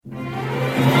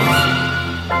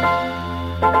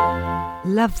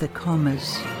Love the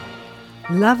commas.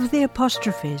 Love the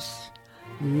apostrophes.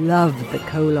 Love the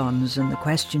colons and the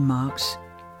question marks.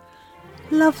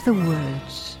 Love the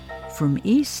words from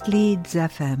East Leeds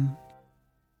FM.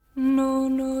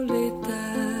 Non ho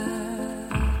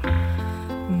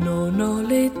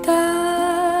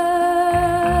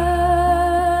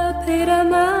l'età per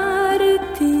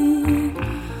amarti,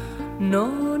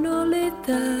 non ho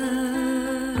l'età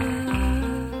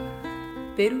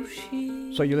per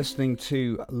uscire. So you're listening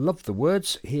to Love the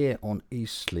Words here on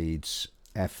East Leeds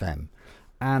FM.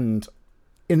 And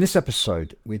in this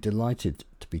episode, we're delighted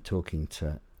to be talking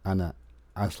to Anna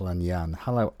Aslanyan.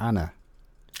 Hello, Anna.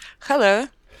 Hello.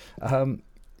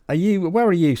 Where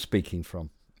are you speaking from?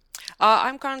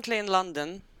 I'm currently in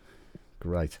London.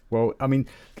 Great. Well, I mean,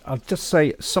 I'll just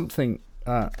say something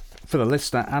for the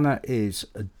listener. Anna is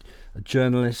a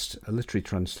journalist, a literary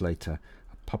translator,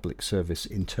 a public service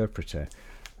interpreter,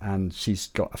 and she's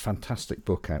got a fantastic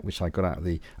book out, which I got out of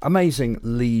the amazing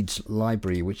Leeds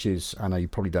Library, which is, Anna, you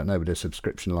probably don't know, but a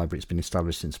subscription library. It's been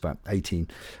established since about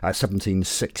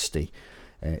 1760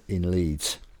 in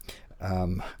Leeds.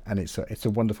 And it's a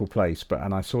wonderful place,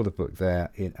 and I saw the book there,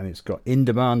 and it's got in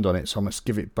demand on it, so I must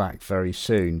give it back very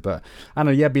soon. But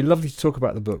Anna, it'd be lovely to talk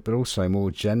about the book, but also more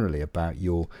generally about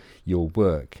your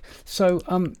work. So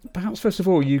perhaps first of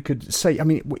all, you could say, I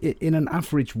mean, in an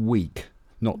average week,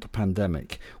 not the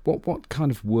pandemic, what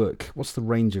kind of work? What's the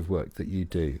range of work that you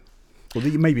do, or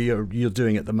that you're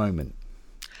doing at the moment?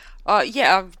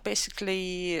 Yeah, I've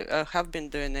basically have been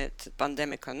doing it,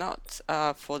 pandemic or not,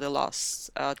 for the last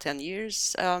 10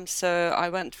 years. So I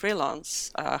went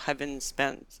freelance, having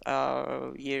spent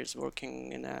years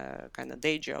working in a kind of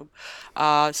day job.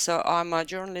 So I'm a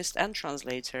journalist and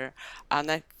translator,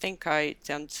 and I think I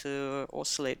tend to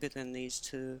oscillate between these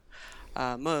two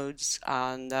modes,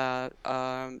 and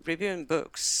reviewing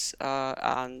books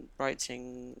and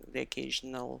writing the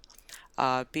occasional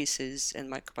pieces in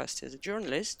my capacity as a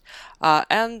journalist,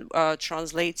 and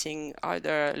translating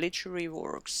either literary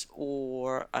works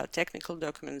or technical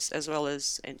documents, as well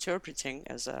as interpreting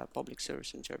as a public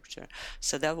service interpreter.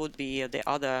 So that would be the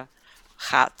other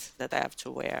hat that I have to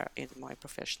wear in my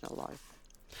professional life.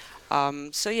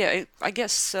 So yeah, I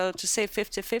guess to say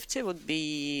 50-50 would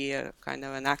be kind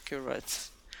of an accurate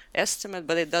estimate,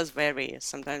 but it does vary.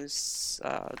 Sometimes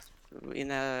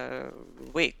in a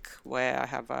week where I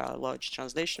have a large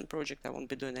translation project, I won't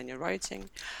be doing any writing.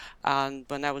 And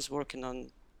when I was working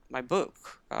on my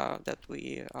book that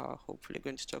we are hopefully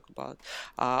going to talk about,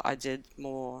 I did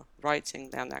more writing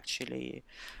than actually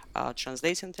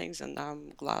translating things, and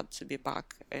I'm glad to be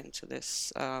back into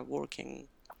this working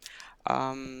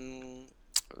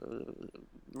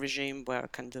regime where I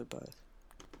can do both.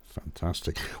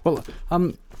 Fantastic. Well,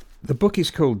 the book is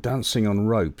called Dancing on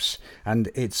Ropes, and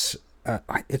it's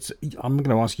I'm going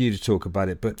to ask you to talk about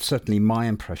it, but certainly my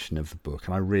impression of the book,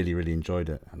 and I really, really enjoyed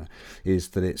it, Anna, is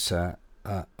that it's a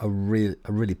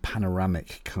really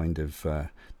panoramic kind of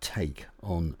take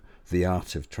on the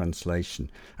art of translation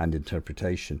and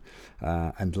interpretation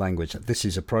and language. This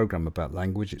is a program about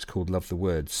language. It's called Love the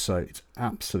Words, so it's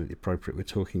absolutely appropriate we're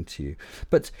talking to you.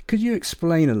 But could you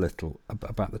explain a little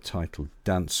about the title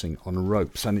Dancing on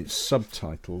Ropes? And it's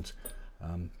subtitled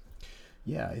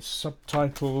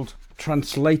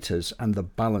Translators and the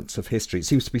Balance of History. It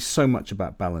seems to be so much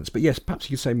about balance, but yes, perhaps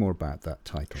you could say more about that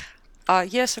title.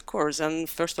 Yes, of course. And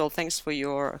first of all, thanks for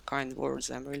your kind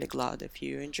words. I'm really glad if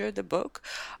you enjoyed the book,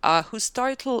 whose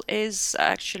title is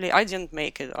actually, I didn't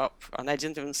make it up, and I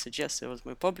didn't even suggest it was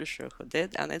my publisher who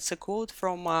did. And it's a quote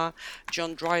from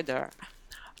John Dryden.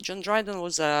 John Dryden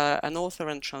was an author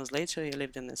and translator. He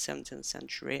lived in the 17th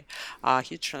century.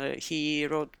 He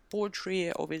wrote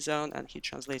poetry of his own, and he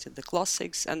translated the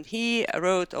classics. And he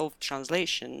wrote of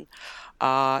translation,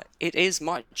 it is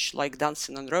much like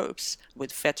dancing on ropes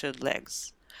with fettered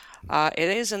legs. It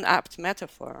is an apt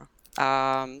metaphor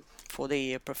for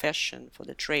the profession, for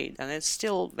the trade, and it's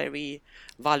still very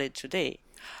valid today.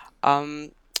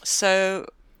 So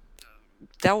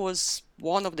that was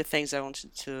one of the things I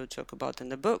wanted to talk about in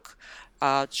the book,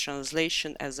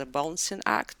 translation as a balancing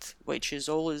act, which is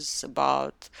always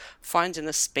about finding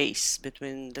a space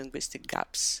between linguistic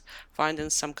gaps,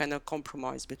 finding some kind of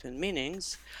compromise between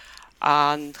meanings,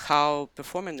 and how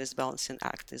performing this balancing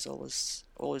act is always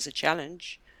a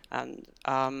challenge. And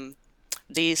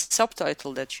the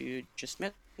subtitle that you just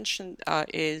mentioned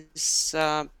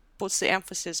puts the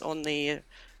emphasis on the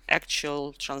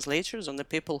actual translators, on the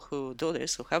people who do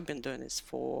this, who have been doing this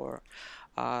for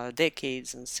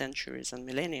decades and centuries and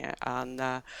millennia,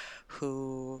 and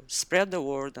who spread the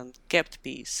word and kept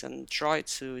peace and tried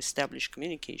to establish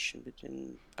communication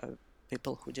between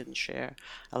people who didn't share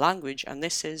a language. And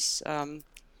this is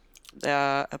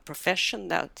a profession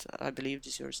that I believe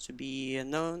deserves to be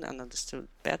known and understood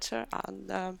better,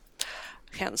 and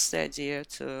hence the idea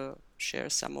to share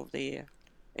some of the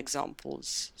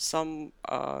examples, some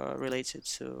related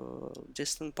to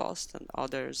distant past and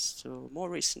others to more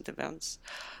recent events.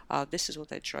 This is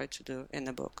what I try to do in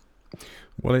the book.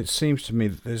 Well, it seems to me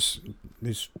that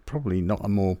there's probably no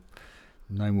more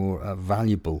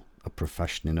valuable a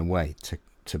profession in a way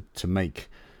to make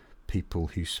people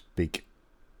who speak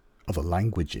other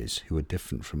languages, who are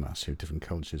different from us, who have different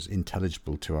cultures,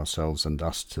 intelligible to ourselves and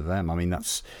us to them. I mean,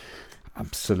 that's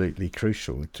absolutely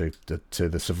crucial to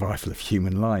the survival of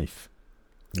human life.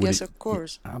 Yes, of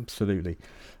course. Absolutely.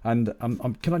 And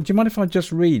do you mind if I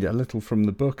just read a little from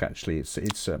the book? Actually, it's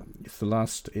the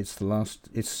last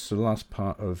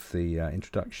part of the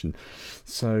introduction.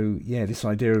 So yeah, this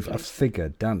idea of a figure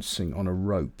dancing on a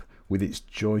rope with its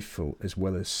joyful as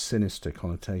well as sinister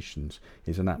connotations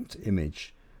is an apt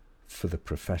image for the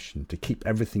profession. To keep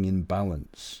everything in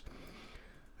balance,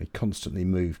 they constantly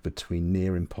move between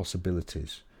near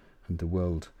impossibilities, and the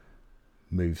world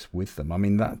moves with them. I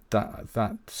mean,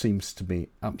 that seems to be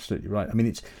absolutely right. I mean,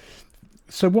 it's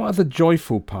so. What are the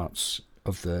joyful parts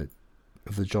of the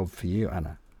job for you,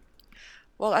 Anna?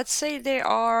 Well, I'd say they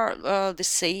are the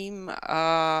same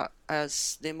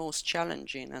as the most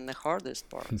challenging and the hardest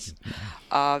parts,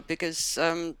 because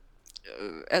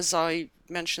as I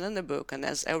mentioned in the book, and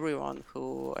as everyone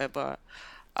who ever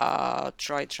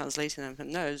tried translating them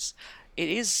knows, it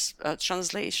is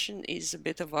translation is a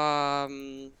bit of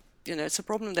a it's a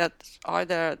problem that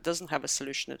either doesn't have a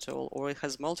solution at all, or it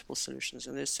has multiple solutions,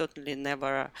 and there's certainly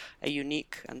never a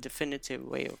unique and definitive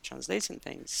way of translating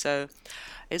things. So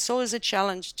it's always a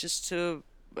challenge just to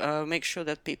make sure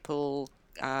that people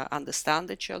understand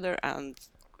each other and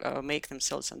make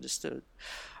themselves understood.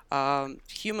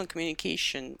 Human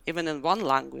communication, even in one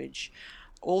language,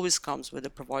 always comes with the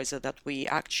proviso that we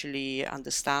actually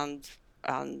understand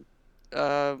and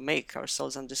make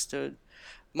ourselves understood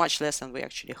much less than we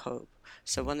actually hope.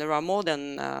 So when there are more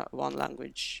than one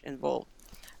language involved,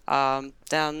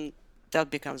 then that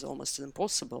becomes almost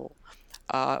impossible,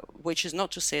 which is not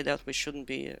to say that we shouldn't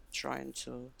be trying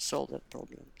to solve that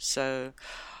problem. So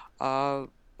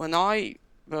when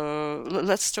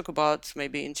let's talk about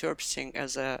maybe interpreting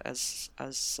as a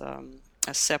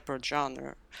separate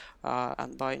genre,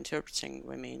 and by interpreting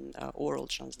we mean oral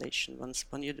translation.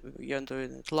 When you're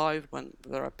doing it live, when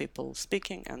there are people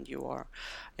speaking and you are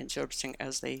interpreting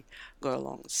as they go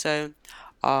along. So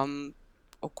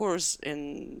of course,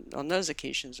 on those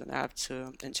occasions when I have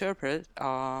to interpret,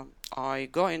 I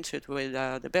go into it with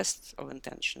the best of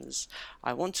intentions.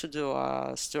 I want to do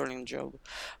a sterling job,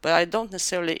 but I don't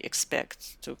necessarily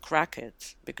expect to crack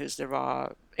it, because there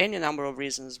are any number of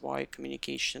reasons why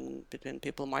communication between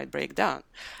people might break down.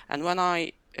 And when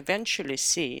I eventually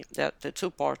see that the two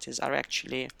parties are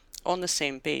actually on the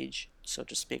same page, so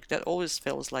to speak, that always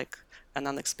feels like an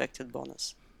unexpected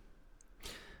bonus.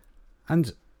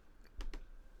 And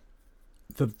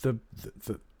the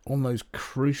on those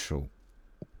crucial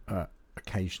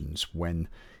occasions when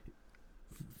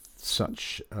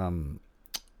such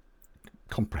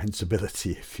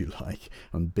comprehensibility, if you like,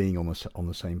 and being on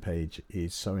the same page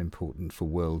is so important for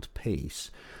world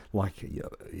peace. Like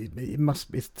it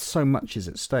must be, so much is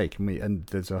at stake, and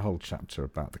there's a whole chapter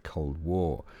about the Cold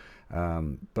War.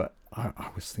 But I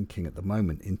was thinking at the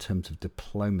moment in terms of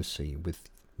diplomacy with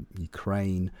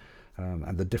Ukraine,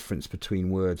 and the difference between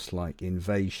words like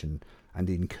invasion and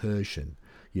incursion.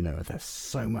 There's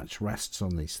so much rests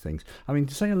on these things. I mean,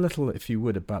 say a little, if you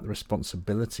would, about the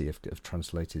responsibility of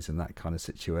translators in that kind of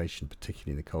situation,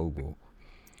 particularly in the Cold War.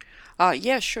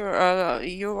 Yeah, sure.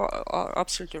 You are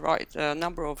absolutely right. A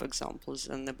number of examples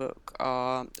in the book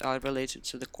are related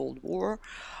to the Cold War,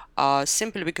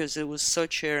 simply because it was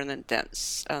such an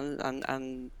intense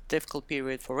and difficult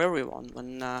period for everyone,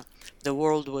 when the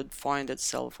world would find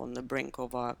itself on the brink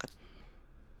of a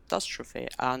catastrophe.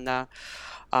 And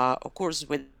of course,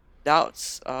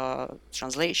 without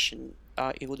translation,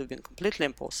 it would have been completely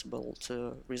impossible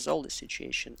to resolve the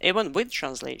situation. Even with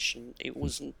translation, it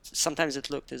wasn't. Sometimes it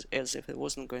looked as if it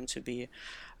wasn't going to be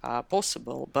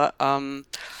possible. But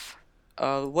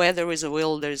where there is a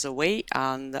will, there is a way,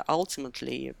 and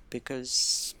ultimately,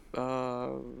 because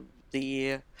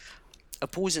the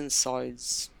opposing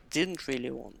sides didn't really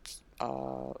want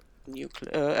a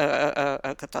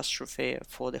catastrophe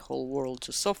for the whole world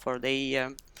to suffer, they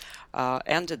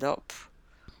ended up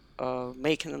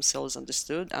making themselves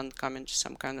understood and coming to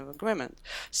some kind of agreement.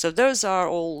 So those are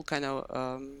all kind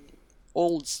of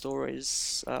old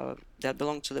stories that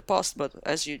belong to the past, but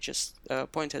as you just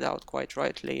pointed out quite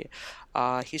rightly,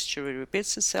 history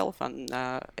repeats itself, and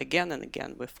again and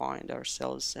again we find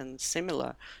ourselves in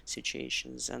similar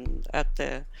situations. And at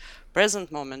the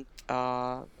present moment,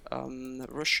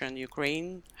 Russia and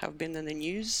Ukraine have been in the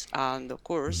news, and of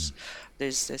course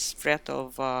there's this threat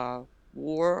of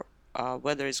war.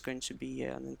 Whether it's going to be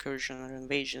an incursion or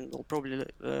invasion will probably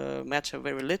matter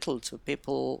very little to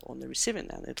people on the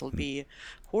receiving end. It'll be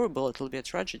horrible. It'll be a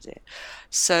tragedy.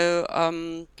 So,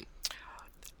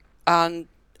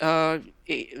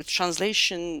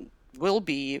 translation will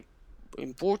be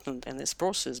important in this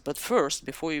process. But first,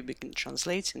 before you begin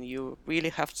translating, you really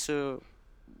have to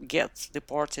get the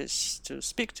parties to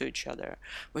speak to each other,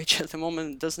 which at the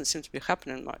moment doesn't seem to be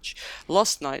happening much.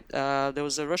 Last night, there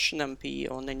was a Russian MP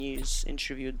on the news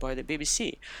interviewed by the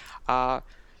BBC.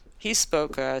 He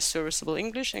spoke serviceable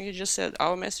English, and he just said,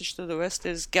 our message to the West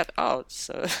is get out.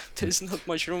 So there's not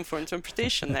much room for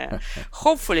interpretation there.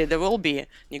 Hopefully there will be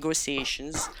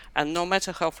negotiations, and no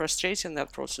matter how frustrating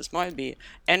that process might be,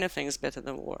 anything is better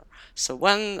than war. So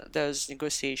when those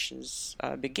negotiations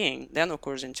begin, then of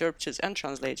course interpreters and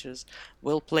translators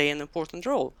will play an important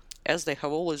role, as they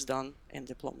have always done in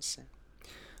diplomacy.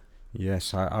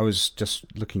 Yes, I was just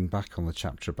looking back on the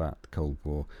chapter about the Cold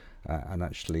War. And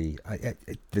actually,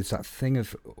 there's that thing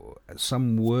of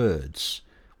some words,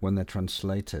 when they're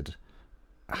translated,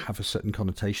 have a certain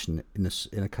connotation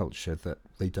in a culture that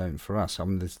they don't for us. I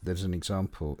mean, there's an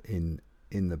example in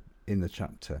the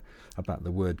chapter about the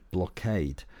word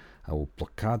blockade, or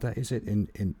blockada, is it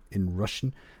in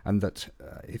Russian, and that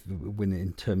when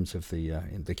in terms of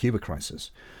the Cuba crisis,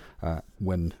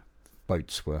 when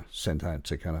boats were sent out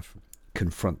to kind of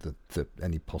confront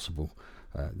any possible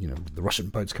the Russian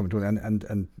boats coming to it,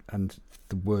 and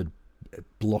the word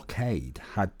blockade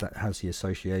has the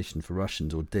association for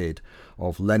Russians, or did,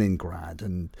 of Leningrad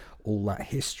and all that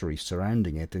history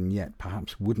surrounding it, and yet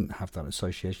perhaps wouldn't have that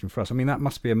association for us. I mean, that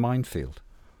must be a minefield.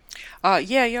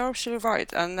 Yeah, you're absolutely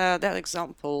right. And that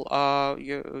example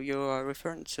you are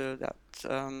referring to, that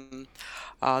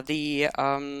the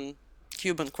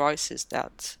Cuban crisis,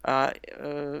 that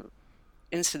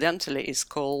incidentally is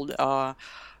called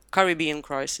Caribbean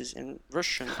crisis in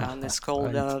Russian, and it's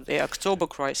called the October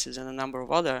crisis in a number of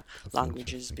other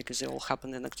languages, because it all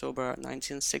happened in October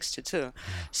 1962.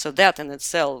 So that in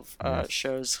itself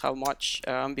shows how much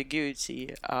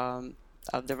ambiguity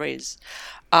there is.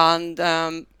 And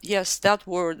yes, that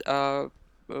word,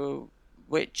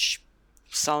 which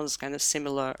sounds kind of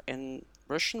similar in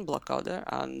Russian, blockada,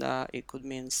 and it could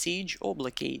mean siege or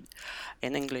blockade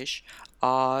in English.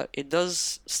 It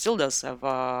still does have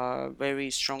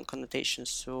very strong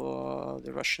connotations to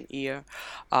the Russian ear.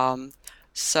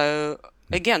 So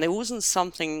again, it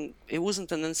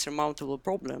wasn't an insurmountable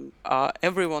problem.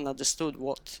 Everyone understood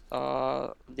what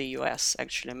the US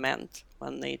actually meant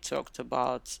when they talked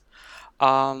about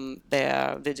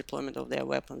the deployment of their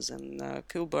weapons in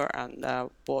Cuba, and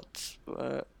what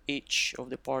each of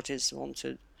the parties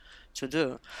wanted to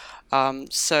do.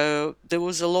 So there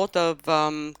was a lot of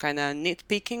kind of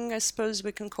nitpicking, I suppose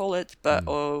we can call it, but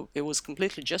it was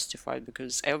completely justified,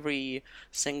 because every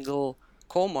single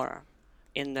comma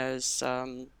in those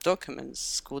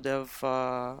documents could have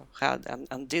had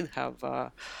and did have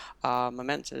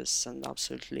momentous and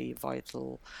absolutely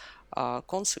vital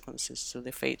consequences to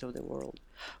the fate of the world.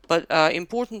 But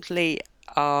importantly,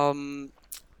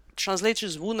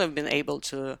 translators wouldn't have been able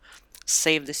to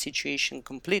save the situation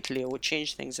completely or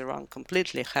change things around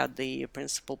completely had the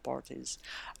principal parties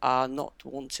not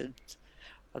wanted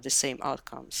the same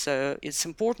outcome. So it's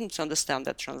important to understand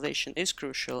that translation is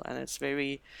crucial, and it's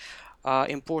very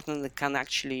important, and it can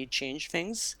actually change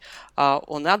things.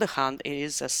 On the other hand, it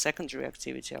is a secondary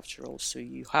activity after all, so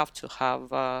you have to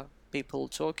have people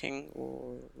talking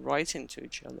or writing to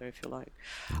each other, if you like.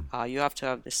 You have to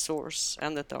have the source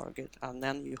and the target, and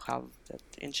then you have that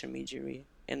intermediary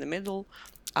in the middle,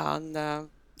 and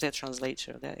the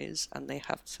translator there is, and they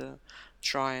have to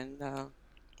try and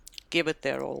give it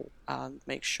their all and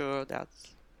make sure that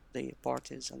the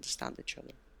parties understand each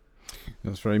other.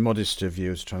 That's very modest of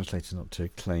you as a translator not to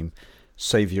claim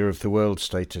saviour of the world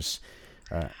status.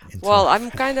 Well, I'm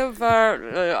kind of,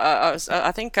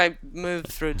 I think I moved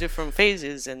through different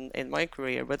phases in my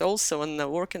career, but also in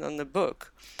working on the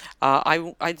book,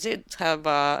 I did have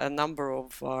a number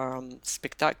of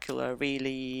spectacular,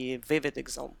 really vivid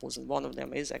examples, and one of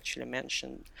them is actually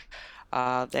mentioned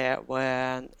there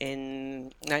when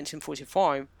in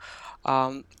 1945,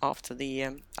 after the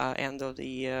end of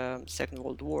the Second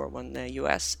World War, when the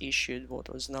US issued what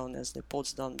was known as the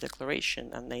Potsdam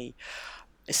Declaration, and they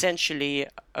essentially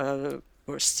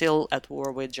were still at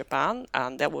war with Japan,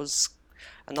 and that was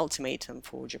an ultimatum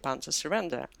for Japan to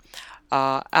surrender.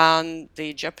 And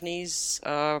the Japanese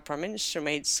Prime Minister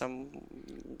made some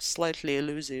slightly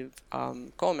elusive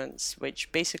comments,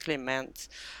 which basically meant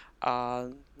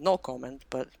no comment,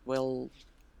 but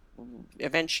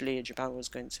eventually Japan was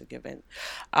going to give in.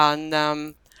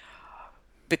 And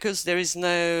because there is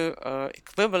no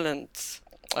equivalent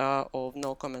of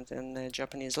no comment in the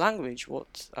Japanese language,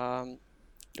 what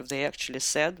they actually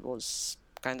said was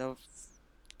kind of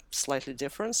slightly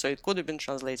different. So it could have been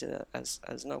translated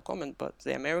as no comment, but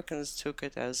the Americans took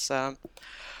it as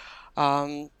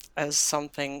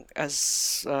something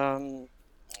as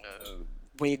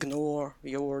we ignore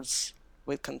your words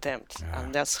with contempt,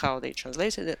 and that's how they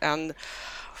translated it. And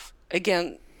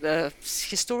again, the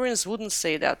historians wouldn't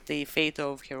say that the fate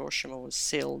of Hiroshima was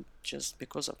sealed just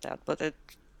because of that, but it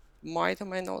might or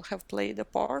might not have played a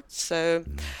part. So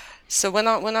when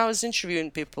I was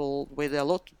interviewing people with a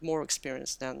lot more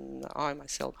experience than I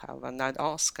myself have, and I'd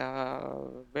ask a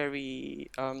very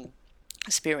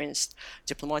experienced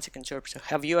diplomatic interpreter,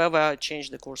 have you ever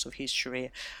changed the course of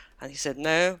history? And he said,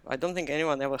 no, I don't think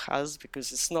anyone ever has,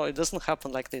 because it doesn't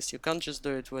happen like this. You can't just do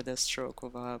it with a stroke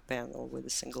of a pen or with a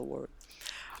single word.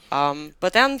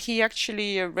 But then he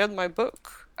actually read my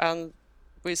book, and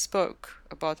we spoke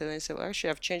about it, and he said, well,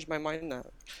 actually, I've changed my mind now.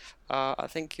 I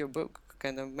think your book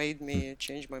kind of made me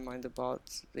change my mind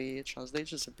about the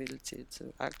translator's ability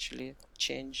to actually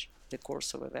change the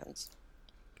course of events.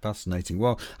 Fascinating.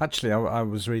 Well, actually, I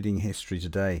was reading history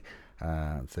today,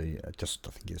 I think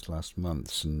it's last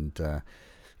month, and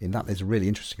in that there's a really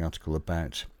interesting article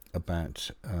about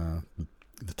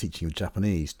the teaching of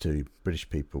Japanese to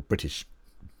British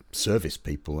service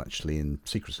people, actually, and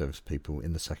Secret Service people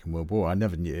in the Second World War. I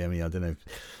never knew. I mean, I don't know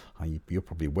if you're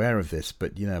probably aware of this,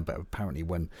 but but apparently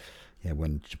when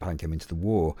Japan came into the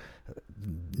war,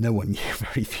 no one knew.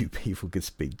 Very few people could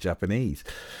speak Japanese,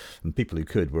 and people who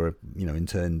could were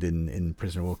interned in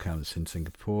prisoner of war camps in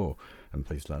Singapore and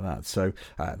places like that. So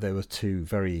there were two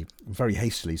very, very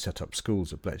hastily set up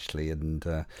schools at Bletchley and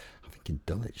I think in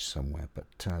Dulwich somewhere, but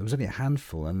there was only a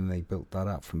handful, and they built that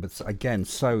up from. But again,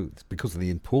 so because of the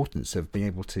importance of being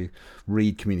able to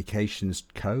read communications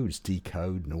codes,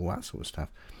 decode, and all that sort of stuff.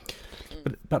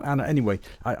 But Anna, anyway,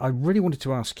 I really wanted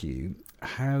to ask you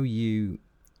how you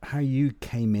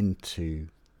came into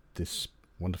this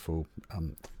wonderful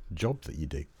job that you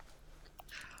do.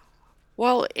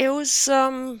 Well, it was,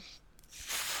 I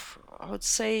would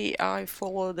say I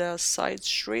followed a side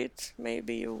street,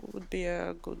 maybe would be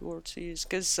a good word to use,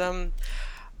 because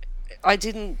I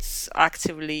didn't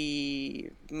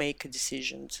actively make a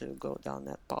decision to go down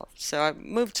that path. So I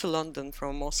moved to London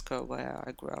from Moscow, where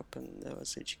I grew up and I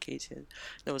was educated.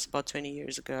 That was about 20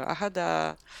 years ago. I had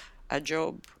a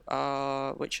job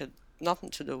which had nothing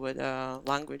to do with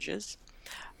languages,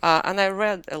 and I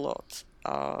read a lot.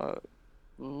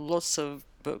 Lots of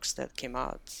books that came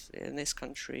out in this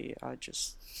country, I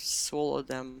just swallowed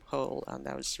them whole, and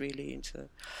I was really into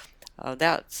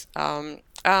that.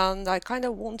 And I kind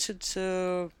of wanted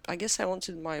I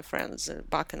wanted my friends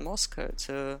back in Moscow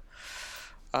to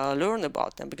learn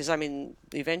about them, because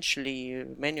eventually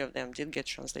many of them did get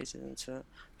translated into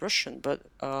Russian, but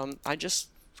I just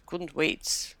couldn't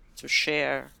wait to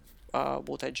share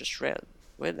what I just read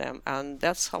with them, and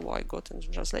that's how I got into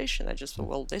translation. I just thought,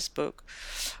 well, this book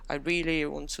I really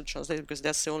want to translate it, because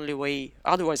that's the only way.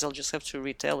 Otherwise, I'll just have to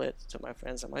retell it to my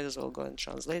friends. I might as well go and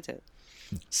translate it.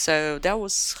 So that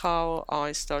was how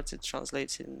I started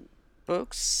translating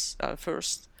books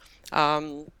first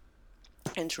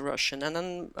into Russian, and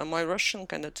then my Russian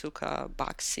kind of took a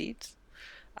back seat,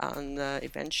 and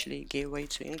eventually gave way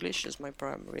to English as my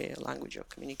primary language of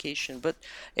communication. But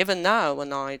even now,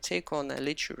 when I take on a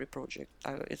literary project,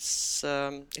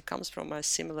 it comes from a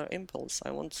similar impulse.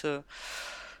 I want to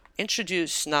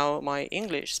introduce now my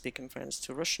English-speaking friends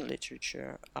to Russian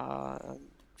literature.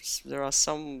 There are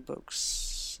some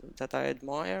books that I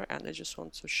admire, and I just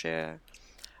want to share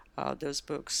those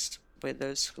books with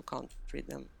those who can't read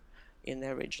them in the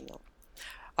original.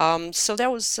 So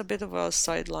that was a bit of a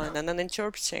sideline, and then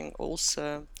interpreting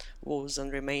also was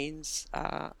and remains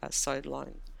a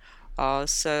sideline.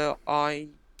 So I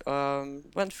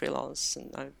went freelance,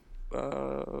 and I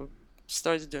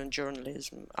started doing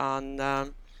journalism,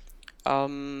 and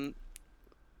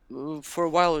for a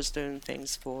while I was doing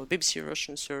things for BBC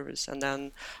Russian service, and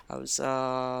then I was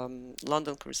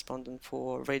London correspondent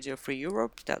for Radio Free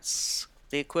Europe. That's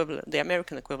the equivalent, the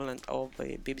American equivalent of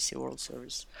the BBC World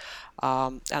Service,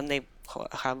 and they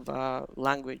have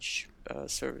language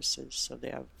services, so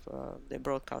they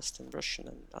broadcast in Russian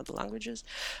and other languages.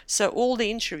 So all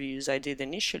the interviews I did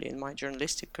initially in my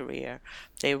journalistic career,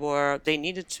 they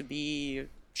needed to be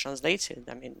translated.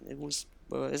 I mean, it was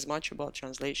as much about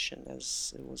translation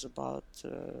as it was about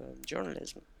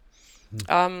journalism.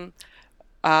 So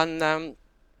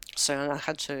I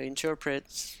had to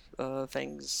interpret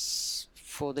things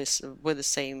for this with the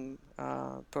same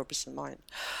purpose in mind.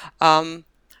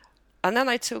 And then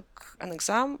I took an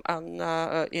exam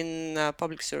in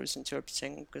public service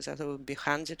interpreting, because I thought it would be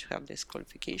handy to have this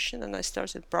qualification, and I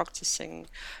started practicing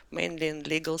mainly in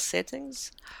legal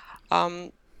settings.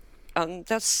 And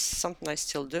that's something I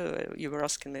still do. You were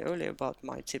asking me earlier about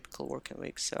my typical working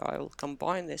week, so I will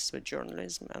combine this with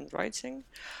journalism and writing.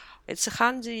 It's a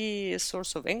handy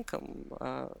source of income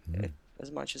as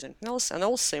much as anything else, and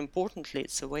also importantly,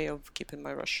 it's a way of keeping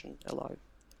my Russian alive.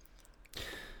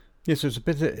 Yes, there's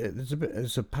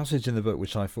a passage in the book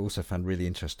which I've also found really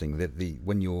interesting, that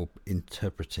when you're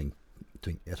interpreting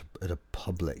at a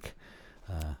public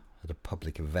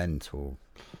event, or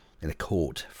in a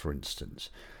court, for instance,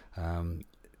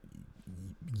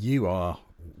 you are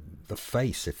the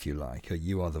face, if you like, or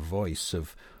you are the voice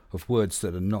of words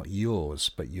that are not yours,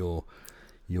 but you're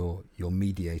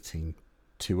mediating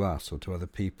to us or to other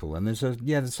people. And there's a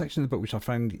section of the book which I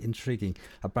found intriguing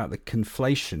about the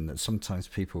conflation that sometimes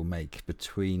people make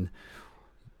between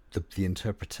the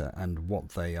interpreter and what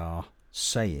they are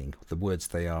saying, the words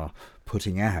they are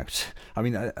putting out. I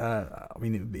mean,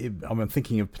 I'm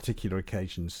thinking of particular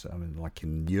occasions. I mean, like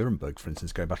in Nuremberg, for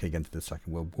instance, going back again to the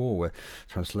Second World War, where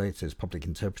translators, public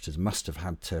interpreters, must have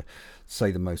had to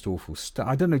say the most awful stuff.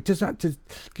 I don't know. Could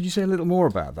you say a little more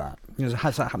about that?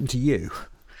 Has that happened to you?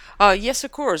 Yes,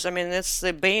 of course. I mean, it's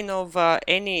the bane of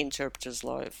any interpreter's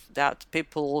life, that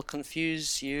people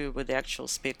confuse you with the actual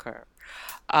speaker.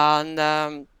 And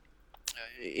I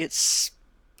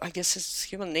guess it's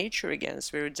human nature again. It's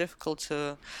very difficult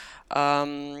to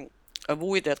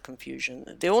avoid that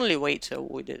confusion. The only way to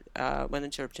avoid it when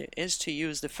interpreting is to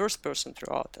use the first person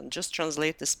throughout and just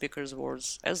translate the speaker's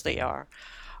words as they are.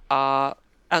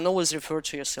 And always refer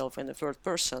to yourself in the third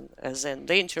person, as in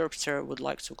the interpreter would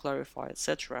like to clarify,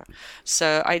 etc.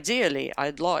 So ideally,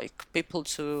 I'd like people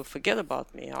to forget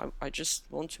about me. I just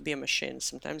want to be a machine.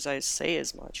 Sometimes I say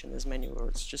as much in as many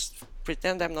words. Just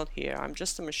pretend I'm not here. I'm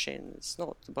just a machine. It's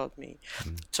not about me.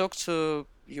 Talk to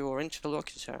your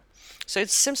interlocutor. So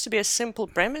it seems to be a simple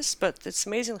premise, but it's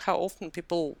amazing how often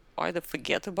people either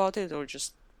forget about it or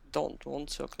just don't want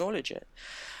to acknowledge it.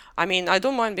 I mean, I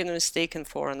don't mind being mistaken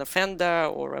for an offender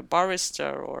or a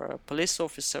barrister or a police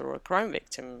officer or a crime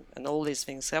victim, and all these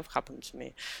things have happened to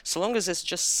me. So long as it's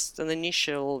just an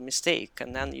initial mistake,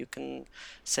 and then you can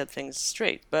set things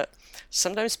straight. But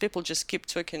sometimes people just keep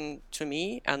talking to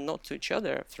me and not to each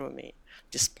other through me,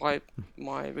 despite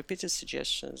my repeated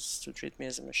suggestions to treat me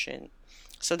as a machine.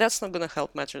 So that's not going to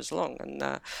help matters along. And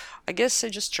I guess I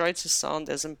just try to sound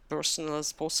as impersonal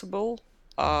as possible,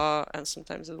 and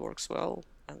sometimes it works well,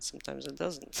 and sometimes it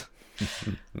doesn't.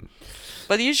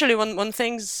 But usually one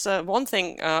thing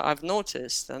I've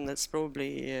noticed, and it's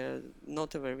probably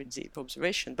not a very deep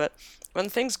observation, but when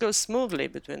things go smoothly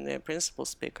between the principal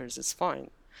speakers, it's fine.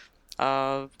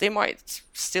 They might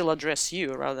still address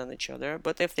you rather than each other,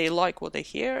 but if they like what they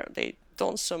hear, they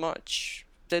don't seem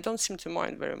to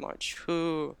mind very much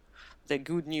who the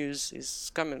good news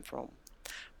is coming from.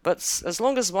 But as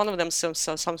long as one of them says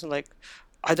something like,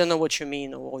 "I don't know what you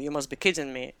mean," or "You must be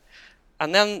kidding me,"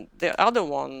 and then the other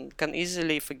one can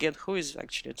easily forget who is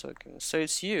actually talking. So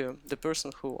it's you, the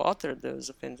person who uttered those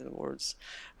offending words,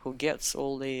 who gets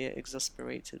all the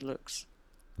exasperated looks.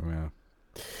 Yeah.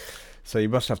 So you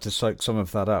must have to soak some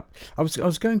of that up. I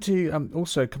was going to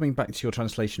also, coming back to your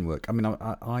translation work. I mean,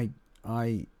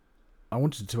 I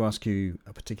wanted to ask you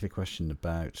a particular question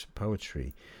about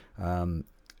poetry. I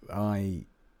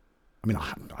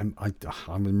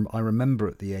remember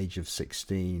at the age of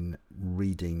 16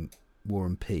 reading War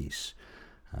and Peace,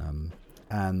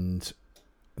 and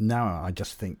now I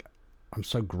just think I'm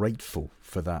so grateful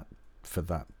for that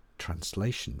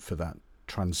translation, for that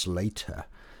translator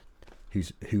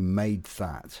who made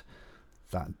that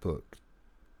book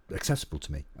accessible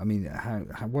to me. I mean,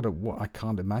 what I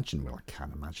can't imagine. Well, I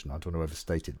can imagine. I don't want to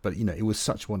overstate it, but it was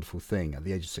such a wonderful thing at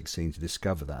the age of 16 to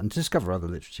discover that, and to discover other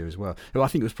literature as well. I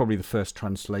think it was probably the first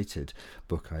translated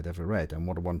book I'd ever read, and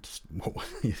what a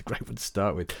great one to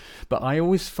start with. But I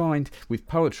always find with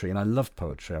poetry, and I love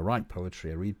poetry. I write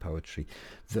poetry. I read poetry.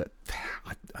 That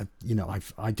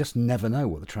I just never know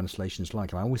what the translation's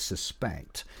like, and I always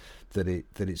suspect that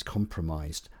it's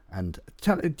compromised. And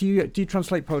do you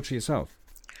translate poetry yourself?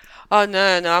 Oh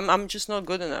no, I'm just not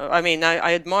good enough. I mean,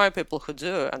 I admire people who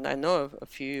do, and I know a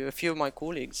few of my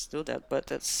colleagues do that, but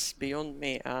that's beyond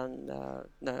me. And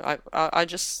no, I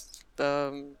just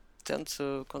tend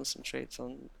to concentrate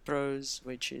on prose,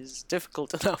 which is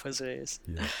difficult enough as it is.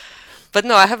 Yeah. But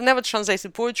no, I have never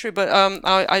translated poetry, but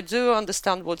I do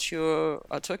understand what you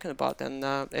are talking about, and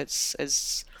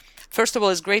it's first of all,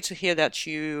 it's great to hear that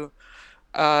you.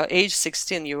 Age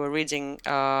 16, you were reading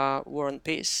War and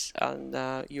Peace, and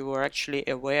you were actually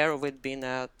aware of it being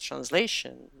a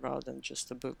translation rather than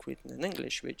just a book written in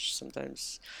English, which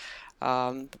sometimes,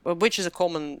 which is a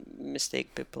common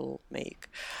mistake people make.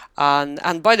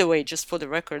 And by the way, just for the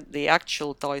record, the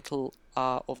actual title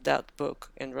of that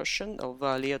book in Russian, of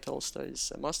Leo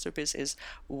Tolstoy's masterpiece, is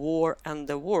War and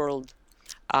the World.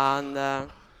 And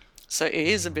so it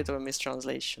is a bit of a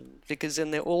mistranslation, because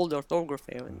in the old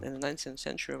orthography in the 19th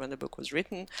century, when the book was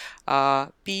written,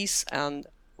 peace and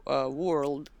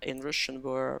world in Russian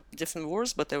were different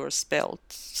words, but they were spelled.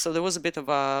 So there was a bit of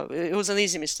it was an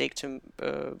easy mistake to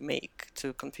make,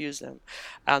 to confuse them.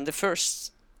 And the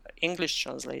first English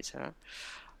translator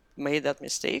made that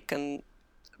mistake.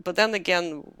 But then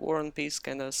again, War and Peace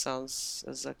kind of sounds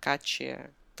as a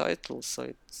catchier title,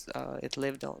 so it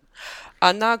lived on.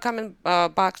 And now coming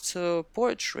back to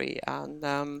poetry and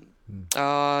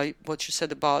what you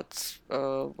said about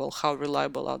how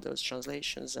reliable are those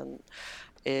translations, and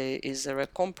is there a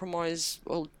compromise?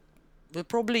 Well, there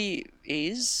probably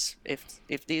is,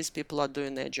 if these people are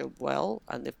doing their job well,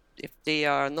 and if they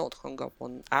are not hung up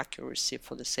on accuracy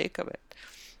for the sake of it.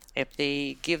 If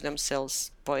they give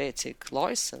themselves poetic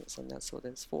license, and that's what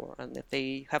it's for, and if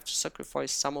they have to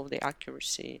sacrifice some of the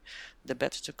accuracy, the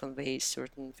better to convey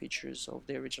certain features of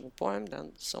the original poem,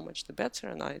 then so much the better,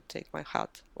 and I take my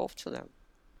hat off to them.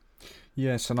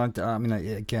 Yes, and I mean,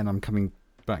 again, I'm coming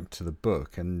back to the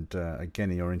book, and again,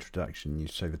 in your introduction, you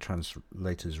say the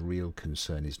translator's real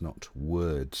concern is not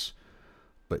words,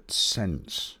 but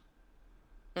sense.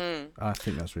 I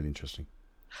think that's really interesting.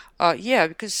 Yeah,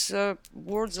 because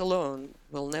words alone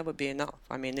will never be enough.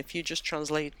 I mean, if you just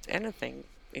translate anything,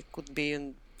 it could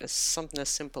be something as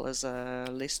simple as a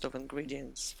list of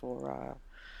ingredients for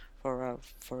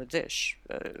a dish.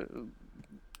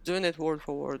 Doing it word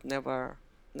for word never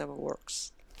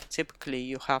works. Typically,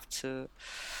 you have to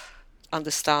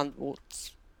understand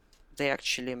what they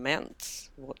actually meant,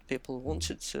 what people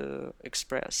wanted to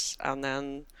express, and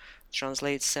then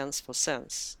translate sense for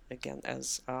sense, again,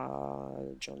 as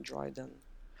John Dryden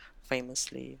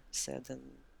famously said in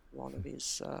one of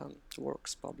his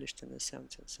works published in the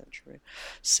 17th century.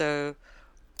 So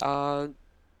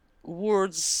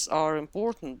words are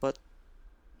important, but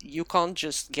you can't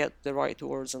just get the right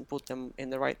words and put them in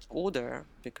the right order,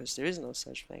 because there is no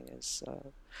such thing as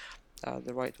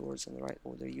the right words in the right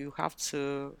order. You have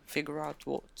to figure out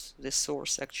what the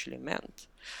source actually meant,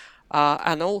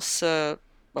 and also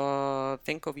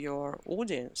think of your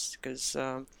audience, because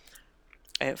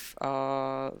if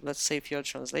let's say if you're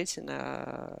translating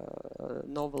a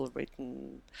novel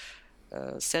written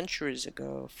centuries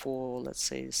ago for, let's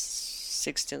say,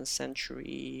 16th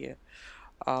century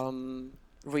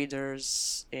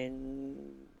readers in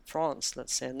France,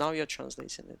 let's say, now you're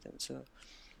translating it into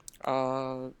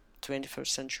 21st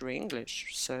century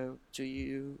English. So do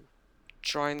you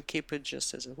try and keep it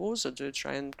just as it was, or do you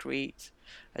try and create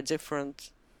a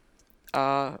different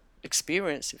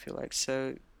experience, if you like?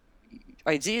 So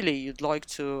ideally you'd like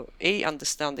to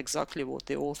understand exactly what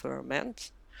the author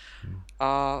meant,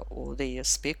 or the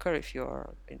speaker if you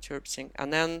are interpreting,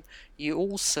 and then you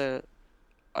also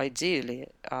ideally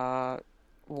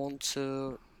want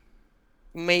to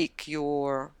make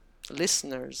your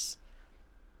listeners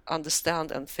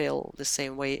understand and feel the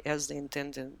same way as the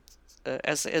intended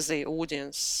as the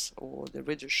audience or the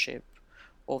readership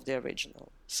of the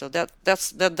original. So that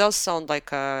does sound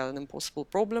like an impossible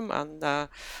problem, and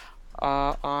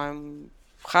I'm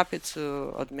happy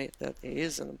to admit that it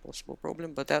is an impossible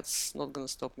problem, but that's not going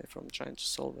to stop me from trying to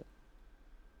solve it.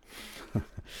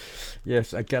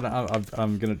 Yes, again,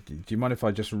 I'm going to... Do you mind if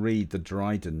I just read the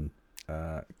Dryden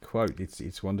quote.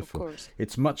 It's wonderful. Of course.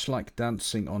 It's much like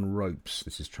dancing on ropes.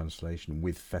 This is translation,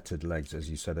 with fettered legs, as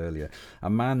you said earlier. A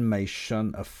man may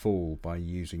shun a fall by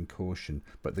using caution,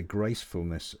 but the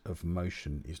gracefulness of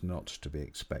motion is not to be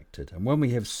expected. And when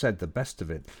we have said the best of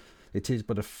it, it is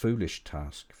but a foolish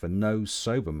task, for no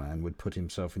sober man would put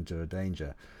himself into a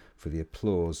danger for the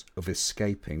applause of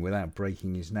escaping without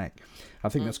breaking his neck. I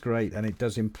think that's great, and it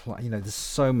does imply, there's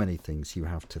so many things you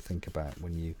have to think about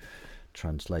when you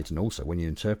translate, and also when you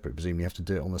interpret. Presumably you have to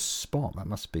do it on the spot. That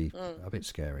must be a bit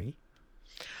scary.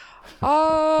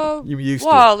 You used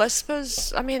well, I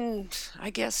suppose, I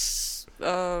guess,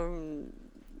 I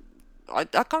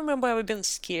can't remember ever been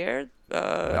scared.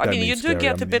 You do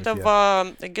get a bit of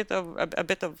a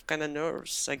bit of kind of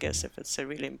nerves, I guess, if it's a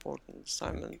really important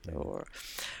assignment, or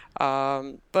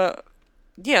but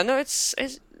yeah, no, it's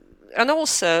and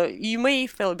also you may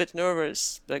feel a bit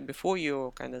nervous like before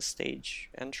your kind of stage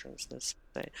entrance, let's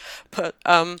say, but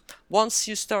once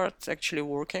you start actually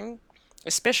working,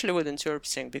 especially with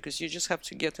interpreting, because you just have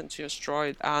to get into your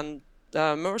stride, and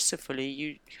mercifully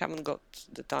you haven't got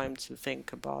the time to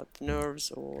think about nerves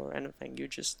or anything. You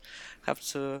just have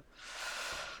to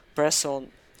press on,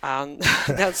 and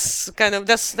that's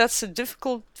a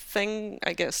difficult thing,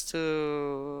 I guess,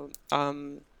 to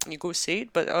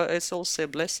negotiate, but it's also a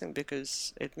blessing,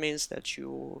 because it means that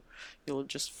you'll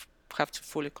just have to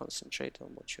fully concentrate on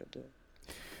what you're doing.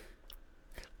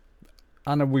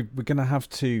 Anna, we're going to have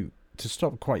to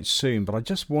stop quite soon, but I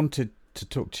just wanted to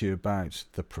talk to you about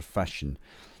the profession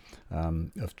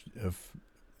of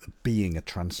being a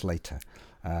translator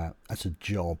as a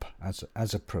job,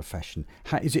 as a profession.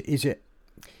 How is it?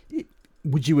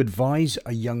 Would you advise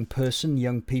a young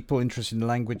people interested in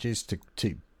languages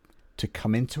to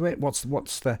come into it? What's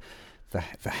the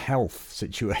health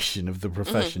situation of the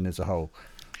profession as a whole?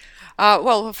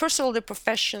 Well, first of all, the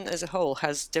profession as a whole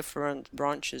has different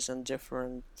branches and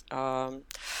different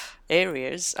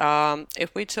areas.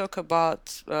 If we talk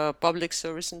about public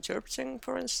service interpreting,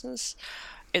 for instance,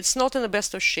 it's not in the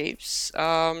best of shapes,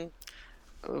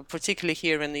 particularly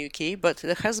here in the UK, but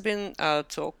there has been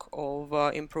talk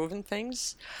of improving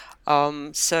things.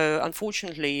 So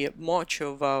unfortunately, much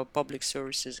of public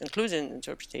services, including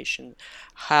interpretation,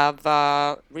 have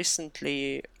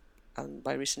recently, and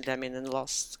by recently I mean in the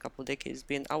last couple of decades,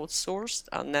 been outsourced,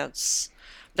 and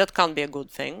that can't be a good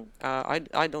thing.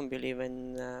 I don't believe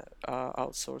in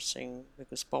outsourcing,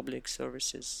 because public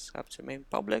services have to remain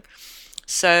public.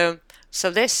 So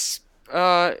this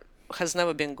has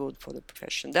never been good for the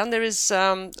profession. Then there is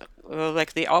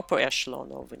like the upper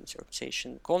echelon of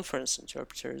interpretation, conference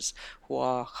interpreters, who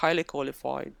are highly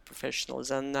qualified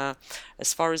professionals, and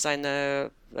as far as I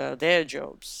know, their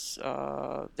jobs,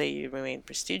 they remain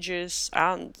prestigious,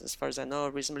 and as far as I know,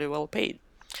 reasonably well paid.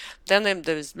 Then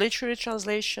there is literary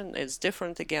translation. It's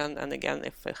different again, and again,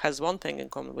 if it has one thing in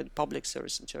common with public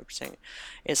service interpreting,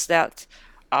 it's that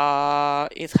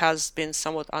it has been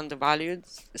somewhat undervalued,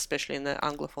 especially in the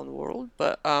Anglophone world,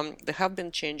 but there have been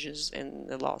changes in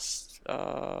the last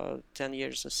 10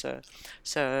 years or so.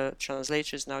 So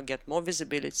translators now get more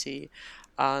visibility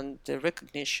and the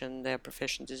recognition their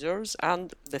profession deserves,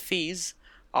 and the fees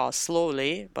are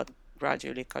slowly but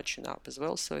gradually catching up as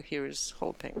well. So here is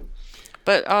hoping.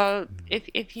 But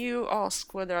if you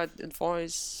ask whether I'd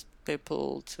advise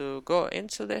people to go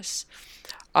into this,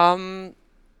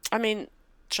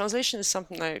 translation is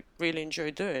something I really enjoy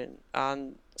doing,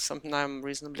 and something I'm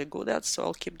reasonably good at, so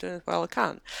I'll keep doing it while I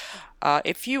can.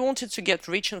 If you wanted to get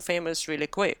rich and famous really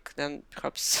quick, then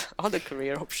perhaps other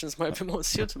career options might be more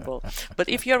suitable. But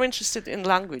if you're interested in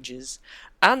languages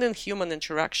and in human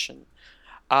interaction,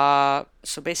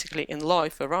 so basically in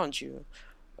life around you,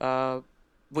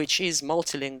 which is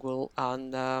multilingual,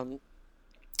 and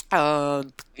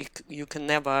you can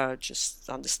never just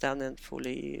understand it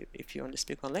fully if you only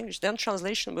speak one language, then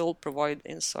translation will provide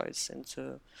insights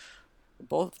into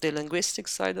both the linguistic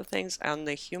side of things and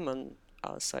the human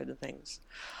side of things.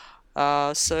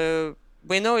 So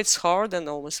we know it's hard and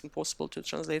almost impossible to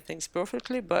translate things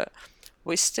perfectly, but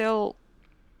we still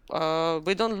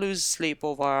we don't lose sleep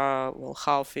over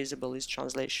how feasible is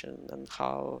translation and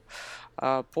how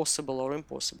possible or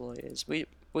impossible it is.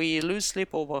 We lose sleep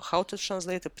over how to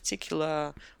translate a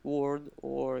particular word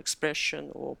or expression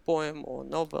or poem or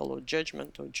novel or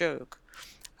judgment or joke.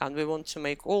 And we want to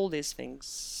make all these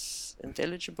things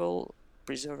intelligible,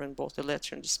 preserving both the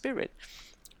letter and the spirit,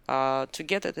 to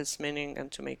get at its meaning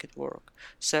and to make it work.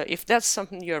 So if that's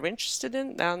something you're interested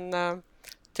in, then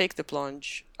take the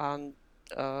plunge and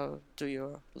do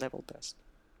your level best.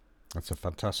 That's a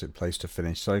fantastic place to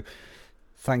finish. So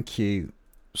thank you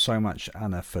so much,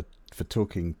 Anna, for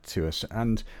talking to us.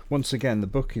 And once again, the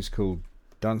book is called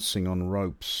Dancing on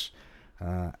Ropes.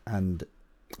 And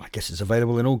I guess it's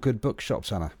available in all good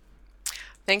bookshops, Anna.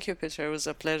 Thank you, Peter. It was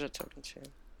a pleasure talking to you.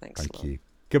 Thanks a lot. Thank you.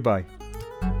 Goodbye.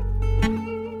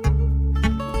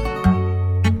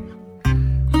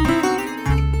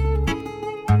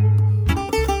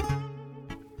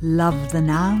 Love the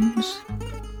nouns,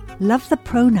 love the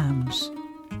pronouns,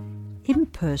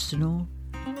 impersonal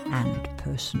and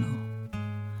personal.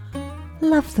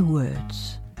 Love the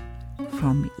words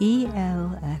from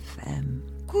ELFM.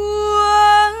 Quando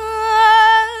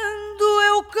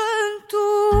eu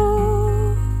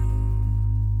canto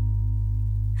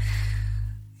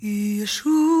e a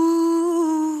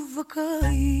chuva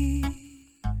cai.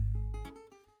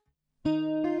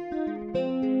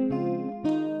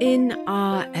 In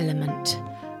Our Element,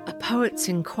 a poet's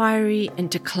inquiry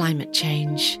into climate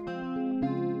change.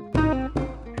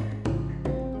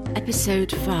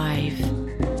 Episode 5,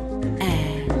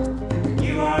 Air.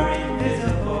 You are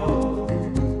invisible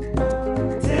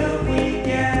till we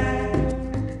get.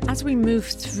 As we move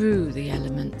through the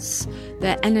elements,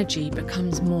 their energy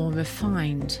becomes more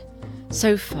refined.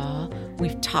 So far,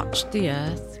 we've touched the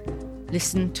earth,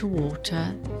 listened to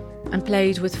water, and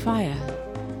played with fire.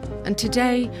 And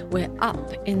today we're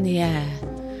up in the air,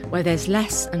 where there's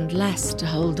less and less to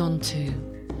hold on to.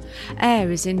 Air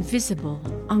is invisible,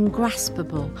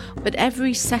 ungraspable, but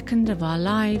every second of our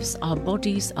lives, our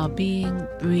bodies are being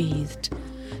breathed.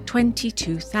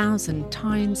 22,000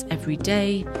 times every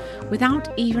day, without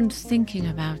even thinking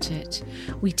about it.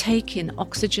 We take in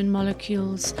oxygen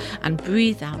molecules and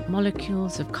breathe out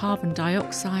molecules of carbon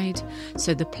dioxide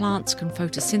so the plants can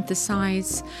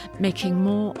photosynthesize, making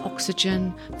more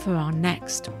oxygen for our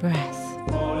next breath.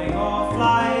 Falling or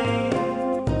flying,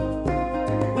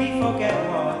 we forget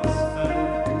what's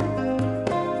earned.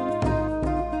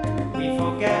 We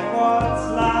forget what's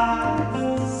last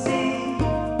to see.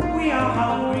 We are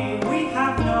hungry, we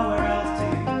have nowhere else to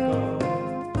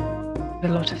go. A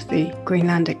lot of the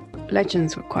Greenlandic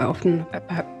legends were quite often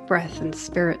about breath and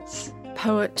spirits.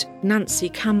 Poet Nancy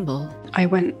Campbell. I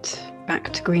went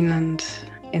back to Greenland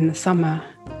in the summer.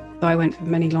 I went for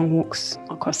many long walks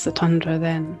across the tundra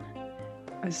then.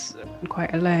 I was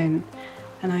quite alone,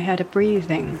 and I had a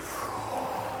breathing.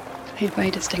 I had very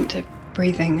distinctive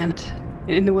breathing, and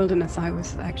in the wilderness I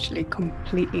was actually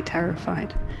completely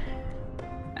terrified.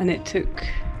 And it took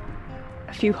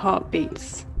a few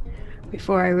heartbeats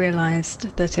before I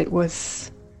realised that it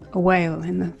was a whale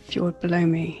in the fjord below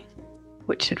me,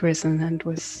 which had risen and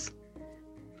was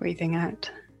breathing out.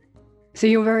 So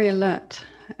you're very alert,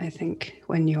 I think,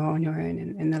 when you're on your own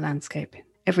in the landscape.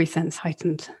 Every sense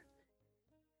heightened.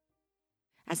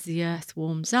 As the earth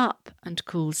warms up and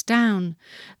cools down,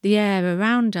 the air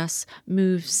around us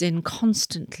moves in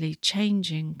constantly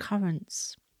changing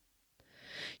currents.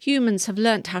 Humans have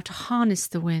learnt how to harness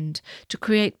the wind to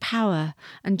create power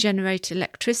and generate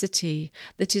electricity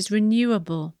that is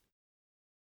renewable.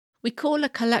 We call a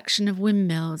collection of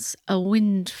windmills a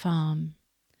wind farm.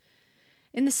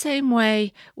 In the same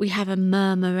way, we have a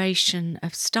murmuration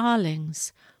of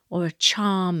starlings or a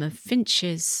charm of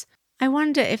finches. I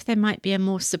wonder if there might be a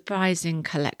more surprising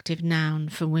collective noun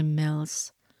for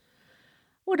windmills.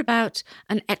 What about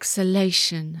an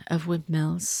exhalation of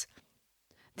windmills?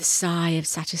 The sigh of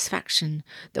satisfaction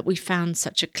that we found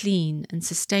such a clean and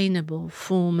sustainable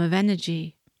form of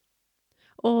energy.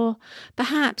 Or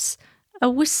perhaps a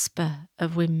whisper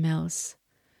of windmills,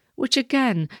 which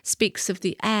again speaks of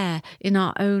the air in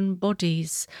our own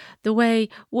bodies, the way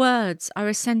words are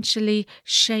essentially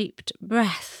shaped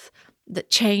breath that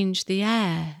change the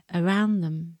air around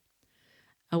them.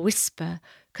 A whisper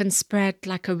can spread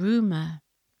like a rumour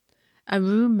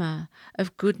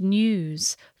of good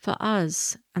news for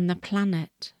us and the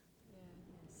planet.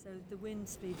 So the wind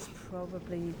speed's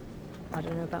probably, I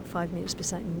don't know, about 5 metres per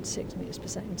second, 6 metres per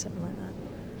second, something like that.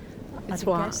 It's I'd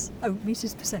what? guess. Oh,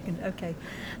 metres per second, okay.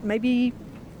 Maybe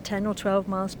 10 or 12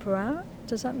 miles per hour?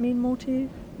 Does that mean more to you?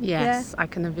 Yes, I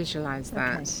can visualise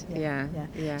that. Okay,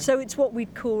 Yeah. So it's what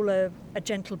we'd call a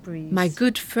gentle breeze. My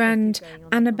good friend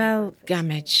Annabelle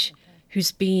Gamage,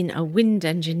 who's been a wind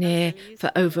engineer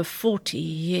for over 40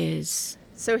 years.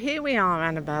 So here we are,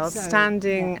 Annabelle,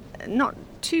 standing not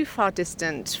too far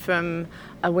distant from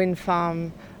a wind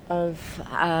farm of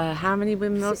how many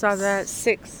windmills are there?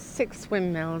 Six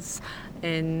windmills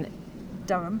in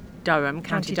Durham,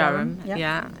 County Durham.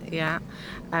 yeah. Yeah.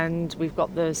 And we've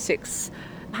got the 6.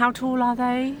 How tall are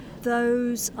they?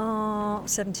 Those are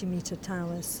 70-metre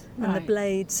towers, and the Right.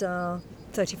 blades are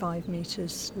 35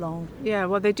 metres long. Yeah,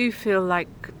 well, they do feel like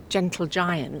gentle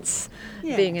giants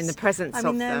being in the presence I mean,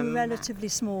 of they're them. relatively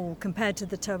small compared to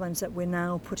the turbines that we're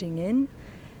now putting in.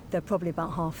 they're probably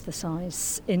about half the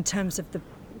size in terms of the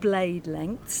blade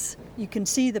lengths. You can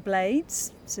see the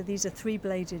blades, so these are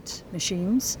 3-bladed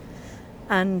machines,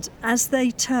 and as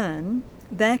they turn,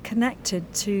 they're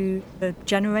connected to a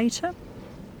generator,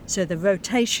 so the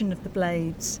rotation of the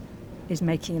blades is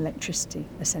making electricity,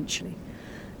 essentially.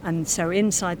 And so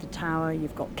inside the tower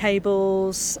you've got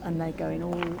cables, and they're going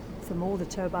from all the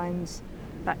turbines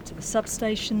back to the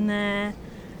substation there.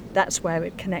 That's where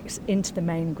it connects into the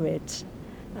main grid.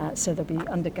 So there'll be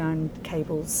underground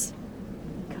cables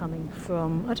coming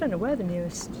from, I don't know where the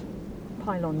nearest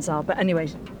pylons are, but anyway,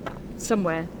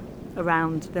 somewhere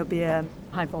around there'll be a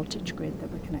high voltage grid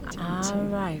that we're connecting to.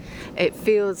 Right. It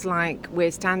feels like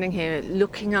we're standing here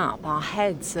looking up, our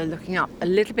heads are looking up, a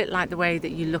little bit like the way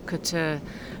that you look at a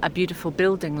beautiful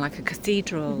building like a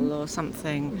cathedral or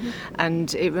something.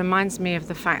 And it reminds me of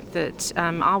the fact that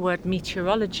our word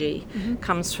meteorology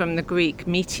comes from the Greek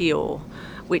meteor,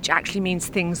 which actually means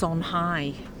things on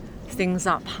high. Things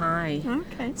up high.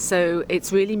 Okay. So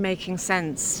it's really making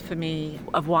sense for me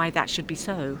of why that should be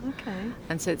so. Okay.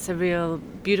 And so it's a real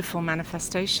beautiful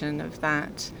manifestation of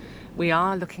that. We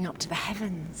are looking up to the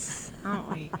heavens,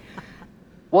 aren't we?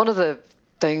 One of the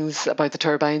things about the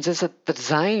turbines is that the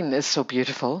design is so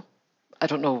beautiful. I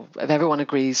don't know if everyone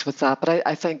agrees with that, but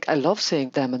I think I love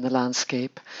seeing them in the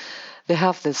landscape. They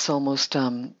have this almost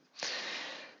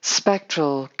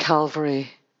spectral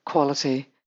Calvary quality.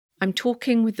 I'm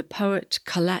talking with the poet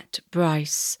Colette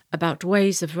Bryce about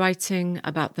ways of writing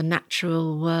about the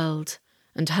natural world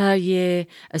and her year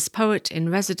as poet in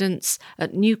residence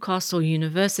at Newcastle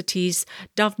University's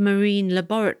Dove Marine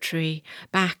Laboratory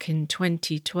back in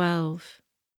 2012.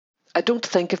 I don't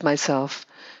think of myself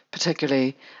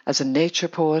particularly as a nature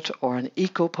poet or an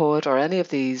eco-poet or any of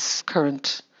these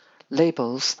current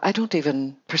labels. I don't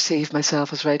even perceive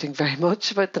myself as writing very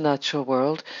much about the natural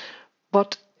world,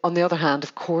 but on the other hand,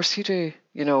 of course you do,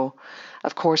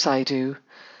 of course I do.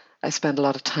 I spend a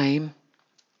lot of time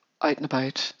out and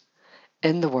about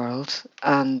in the world,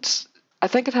 and I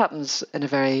think it happens in a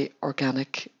very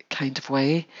organic kind of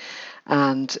way,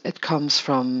 and it comes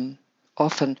from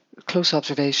often close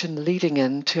observation leading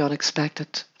into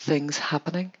unexpected things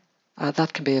happening.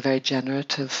 That can be a very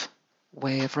generative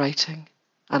way of writing,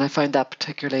 and I found that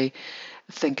particularly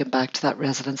thinking back to that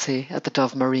residency at the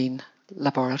Dove Marine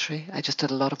Laboratory. I just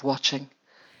did a lot of watching.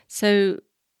 So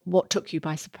what took you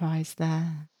by surprise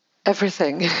there?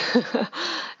 Everything.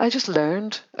 I just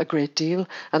learned a great deal,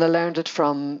 and I learned it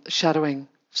from shadowing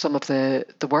some of the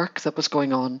work that was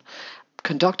going on,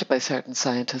 conducted by certain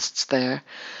scientists there,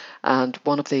 and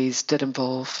one of these did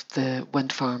involve the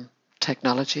wind farm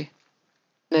technology.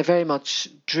 And I very much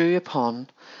drew upon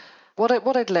what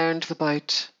I'd learned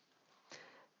about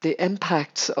the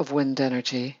impacts of wind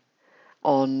energy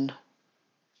on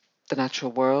the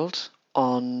natural world,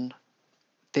 on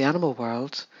the animal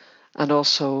world, and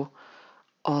also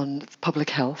on public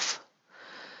health,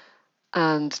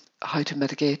 and how to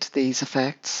mitigate these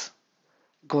effects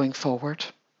going forward.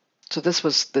 So this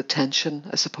was the tension,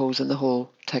 I suppose, in the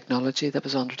whole technology that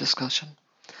was under discussion.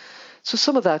 So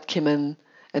some of that came in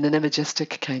an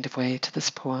imagistic kind of way to this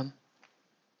poem.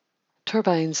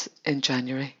 Turbines in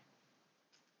January.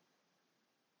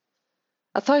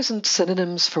 1,000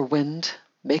 synonyms for wind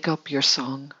make up your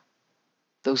song.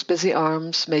 Those busy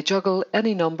arms may juggle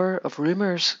any number of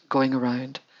rumours going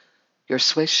around. Your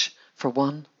swish, for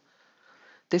one.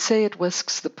 They say it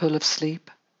whisks the pull of sleep,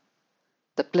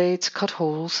 that blades cut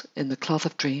holes in the cloth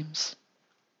of dreams,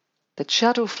 that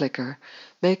shadow flicker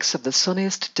makes of the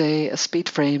sunniest day a speed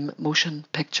frame motion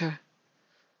picture,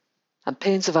 and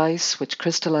panes of ice which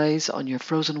crystallise on your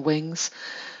frozen wings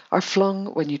are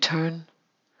flung when you turn.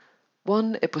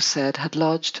 One, it was said, had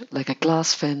lodged like a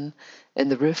glass fin in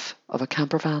the roof of a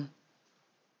camper van.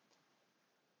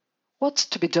 What's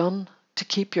to be done to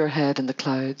keep your head in the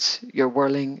clouds, your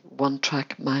whirling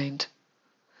one-track mind?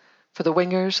 For the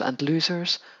wingers and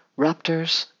losers,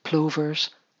 raptors,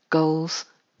 plovers, gulls,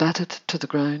 batted to the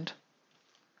ground.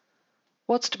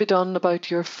 What's to be done about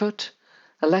your foot,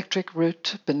 electric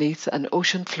root beneath an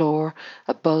ocean floor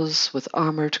abuzz with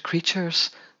armoured creatures,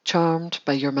 charmed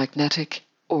by your magnetic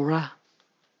aura?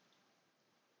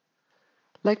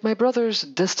 Like my brother's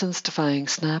distance-defying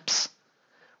snaps,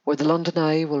 where the London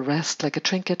Eye will rest like a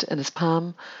trinket in his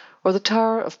palm, or the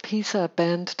Tower of Pisa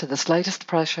bend to the slightest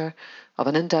pressure of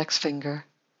an index finger.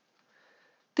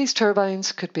 These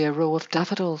turbines could be a row of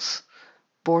daffodils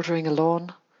bordering a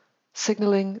lawn,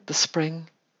 signalling the spring.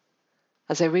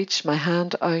 As I reach my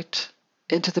hand out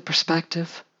into the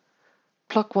perspective,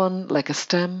 pluck one like a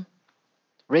stem,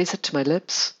 raise it to my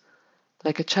lips,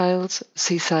 like a child's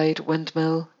seaside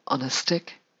windmill on a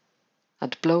stick,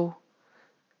 and blow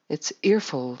its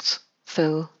earfolds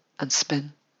fill and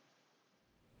spin.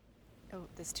 Oh,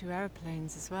 there's 2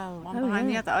 aeroplanes as well, one behind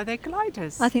the other. Are they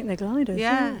gliders? I think they're gliders.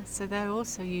 Yeah. So they're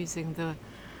also using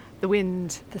the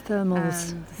wind, the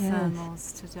thermals, and the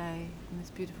thermals today on this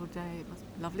beautiful day. It was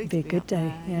lovely. Be to a good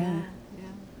day. There. Yeah.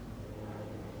 Yeah.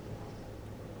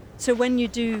 So when you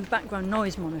do background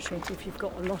noise monitoring, if you've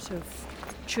got a lot of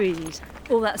trees,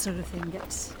 all that sort of thing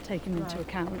gets taken into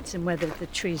account, and whether the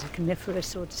trees are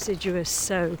coniferous or deciduous,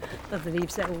 so are the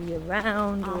leaves there all year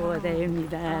round, or are they only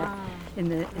there in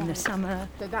the summer?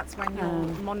 So that's when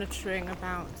you're monitoring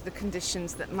about the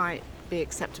conditions that might be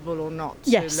acceptable or not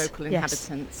to Yes, local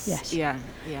inhabitants. Yes. Yeah.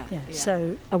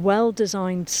 So a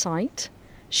well-designed site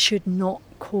should not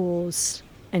cause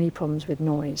any problems with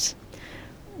noise.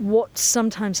 What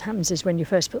sometimes happens is when you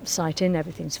first put the site in,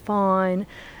 everything's fine,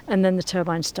 and then the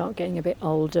turbines start getting a bit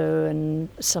older and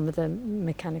some of the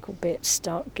mechanical bits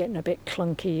start getting a bit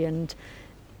clunky,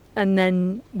 and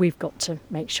then we've got to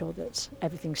make sure that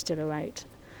everything's still all right.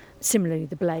 Similarly,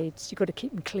 the blades, you've got to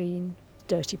keep them clean.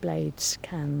 Dirty blades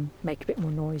can make a bit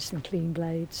more noise than clean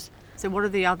blades. So what are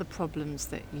the other problems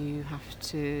that you have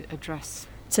to address?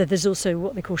 So there's also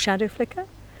what they call shadow flicker,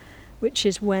 which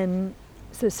is when,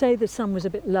 so say the sun was a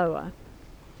bit lower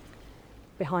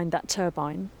behind that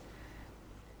turbine,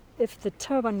 if the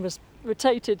turbine was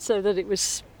rotated so that it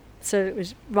was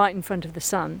right in front of the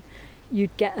sun,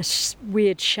 you'd get a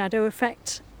weird shadow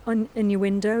effect in your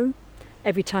window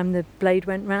every time the blade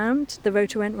went round, the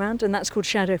rotor went round, and that's called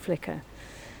shadow flicker.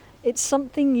 It's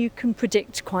something you can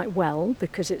predict quite well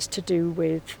because it's to do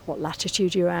with what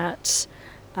latitude you're at,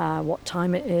 what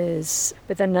time it is.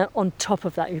 But then on top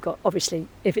of that, you've got, obviously,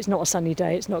 if it's not a sunny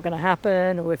day, it's not going to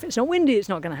happen, or if it's not windy, it's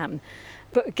not going to happen.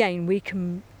 But again, we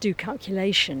can do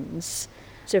calculations.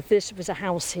 So if this was a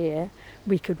house here,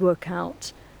 we could work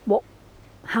out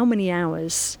how many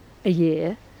hours a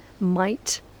year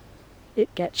might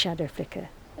it get shadow flicker,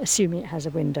 assuming it has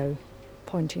a window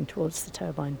pointing towards the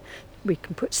turbine. We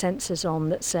can put sensors on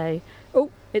that say, oh,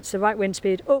 it's the right wind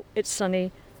speed, oh, it's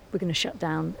sunny, we're going to shut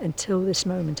down until this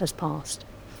moment has passed.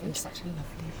 It's such a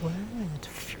lovely word,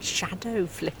 shadow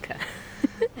flicker.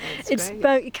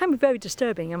 It can be very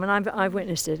disturbing. I mean, I've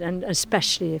witnessed it, and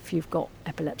especially if you've got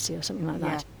epilepsy or something like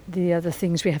that. The other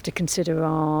things we have to consider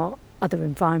are other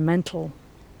environmental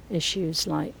issues,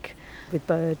 like with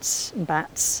birds and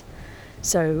bats.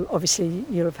 So obviously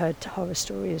you'll have heard horror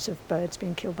stories of birds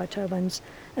being killed by turbines,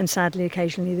 and sadly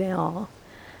occasionally they are.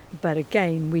 But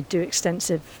again, we do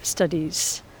extensive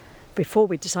studies before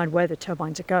we decide where the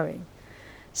turbines are going.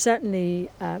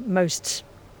 Certainly most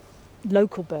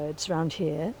local birds around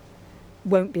here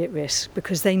won't be at risk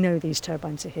because they know these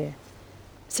turbines are here.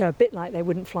 So a bit like they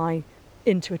wouldn't fly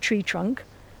into a tree trunk,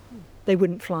 they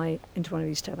wouldn't fly into one of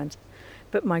these turbines.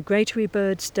 But migratory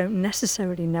birds don't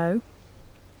necessarily know.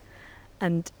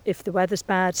 And if the weather's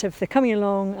bad, so if they're coming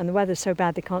along and the weather's so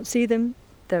bad they can't see them,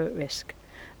 they're at risk.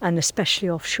 And especially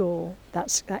offshore,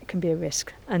 that can be a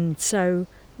risk. And so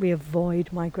we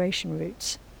avoid migration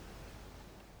routes.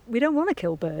 We don't want to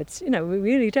kill birds, we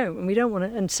really don't. And we don't want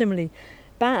to, and similarly,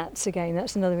 bats, again,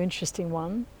 that's another interesting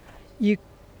one. You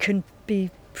can be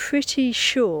pretty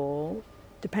sure,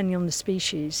 depending on the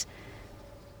species,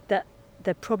 that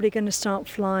they're probably going to start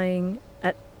flying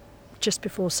at just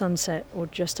before sunset or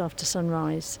just after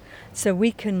sunrise. So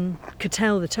we can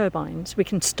curtail the turbines, we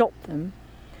can stop them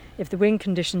if the wind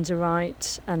conditions are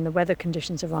right and the weather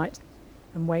conditions are right,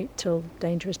 and wait till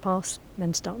danger is past,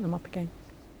 then start them up again.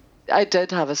 I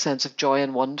did have a sense of joy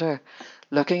and wonder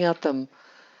looking at them,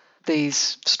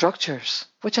 these structures,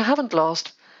 which I haven't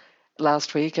lost.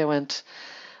 Last week I went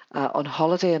on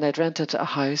holiday and I'd rented a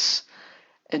house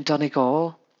in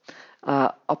Donegal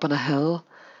up on a hill,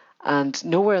 and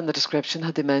nowhere in the description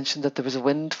had they mentioned that there was a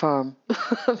wind farm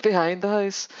behind the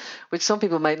house, which some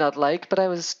people might not like, but I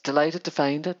was delighted to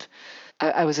find it.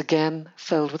 I was again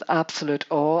filled with absolute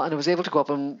awe, and I was able to go up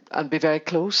and be very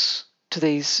close to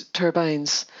these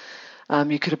turbines.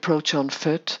 You could approach on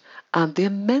foot, and the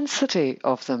immensity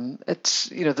of them, it's,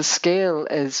 the scale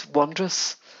is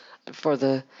wondrous for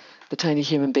the tiny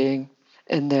human being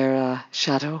in their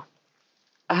shadow.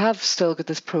 I have still got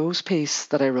this prose piece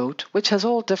that I wrote, which has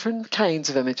all different kinds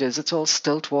of images. It's all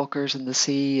stilt walkers in the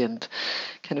sea and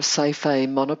kind of sci-fi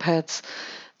monopeds,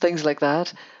 things like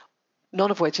that,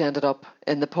 none of which ended up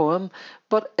in the poem.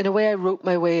 But in a way, I wrote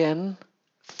my way in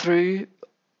through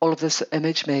all of this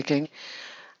image making,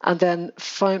 and then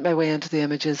found my way into the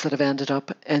images that have ended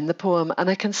up in the poem. And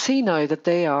I can see now that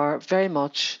they are very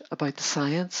much about the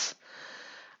science,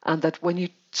 and that when you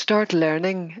start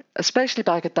learning, especially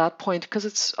back at that point, because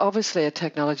it's obviously a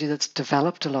technology that's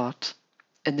developed a lot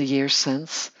in the years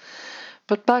since,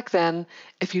 But back then,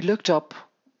 if you looked up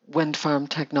wind farm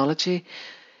technology,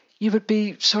 you would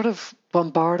be sort of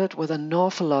bombarded with an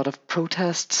awful lot of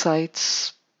protest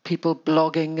sites, people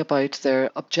blogging about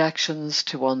their objections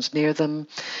to ones near them,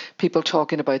 people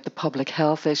talking about the public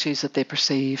health issues that they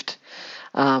perceived,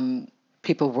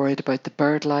 people worried about the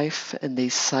bird life in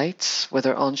these sites,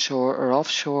 whether onshore or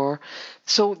offshore.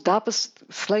 So that was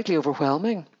slightly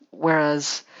overwhelming,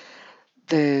 whereas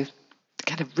the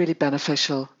kind of really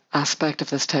beneficial aspect of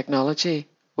this technology,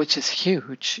 which is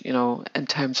huge, in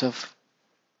terms of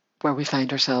where we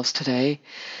find ourselves today,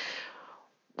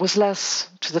 was less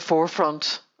to the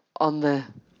forefront on the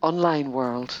online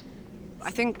world.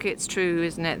 I think it's true,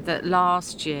 isn't it, that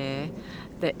last year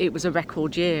that it was a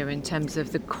record year in terms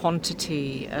of the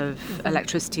quantity of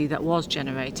electricity that was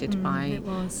generated by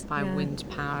wind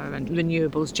power and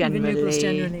renewables generally.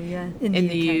 In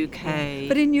the UK. Yeah.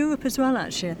 But in Europe as well,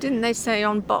 actually. Didn't they say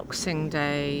on Boxing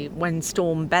Day, when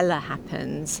Storm Bella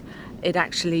happens, it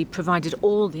actually provided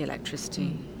all the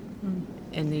electricity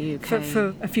in the UK?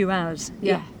 For a few hours.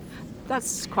 Yeah.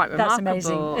 That's quite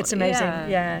remarkable. That's amazing.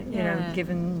 It's amazing,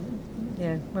 given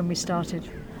when we started.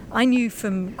 I knew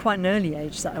from quite an early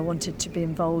age that I wanted to be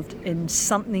involved in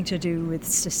something to do with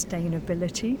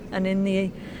sustainability. And in the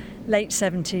late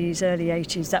 70s, early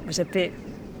 80s, that was a bit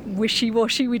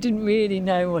wishy-washy. We didn't really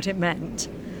know what it meant.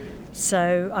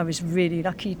 So I was really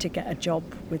lucky to get a job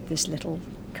with this little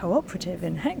cooperative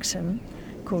in Hexham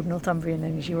called Northumbrian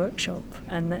Energy Workshop.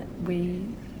 And that we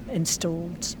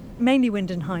installed mainly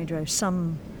wind and hydro,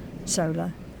 some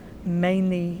solar,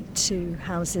 mainly to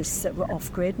houses that were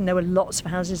off-grid, and there were lots of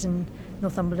houses in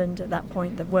Northumberland at that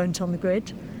point that weren't on the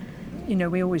grid.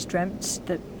 We always dreamt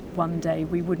that one day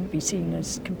we wouldn't be seen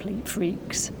as complete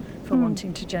freaks for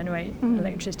wanting to generate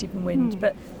electricity from wind.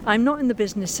 But I'm not in the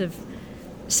business of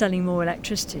selling more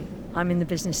electricity. I'm in the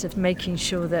business of making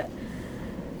sure that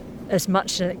as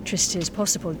much electricity as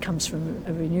possible comes from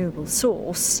a renewable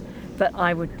source, but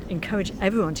I would encourage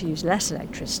everyone to use less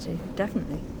electricity,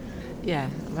 definitely.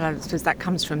 Yeah, well, I suppose that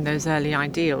comes from those early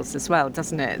ideals as well,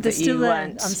 doesn't it? They're still there.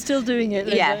 I'm still doing it.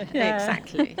 Yeah,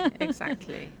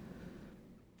 exactly.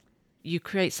 You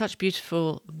create such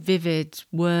beautiful, vivid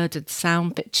word and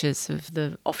sound pictures of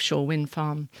the offshore wind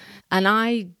farm. And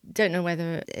I don't know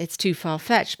whether it's too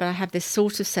far-fetched, but I have this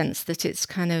sort of sense that it's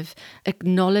kind of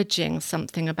acknowledging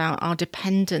something about our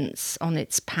dependence on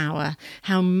its power,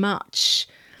 how much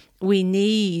we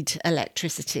need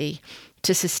electricity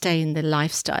to sustain the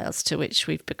lifestyles to which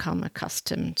we've become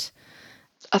accustomed.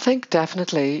 I think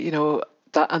definitely,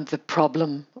 that and the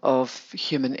problem of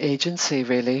human agency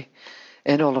really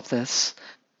in all of this.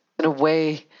 In a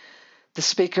way, the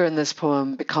speaker in this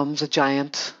poem becomes a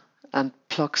giant and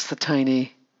plucks the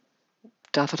tiny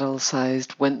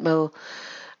daffodil-sized windmill,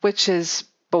 which is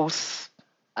both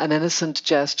an innocent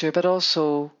gesture but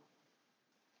also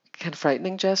a kind of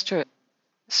frightening gesture.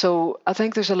 So I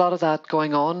think there's a lot of that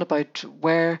going on about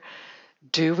where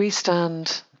do we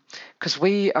stand? Because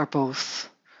we are both,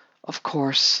 of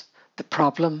course, the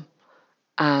problem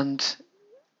and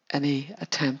any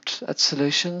attempt at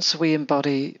solutions. We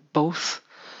embody both,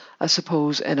 I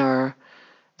suppose, in our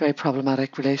very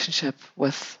problematic relationship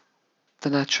with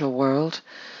the natural world.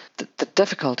 The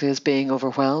difficulty is being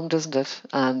overwhelmed, isn't it?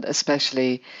 And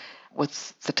especially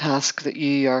with the task that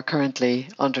you are currently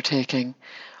undertaking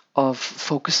of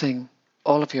focusing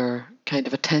all of your kind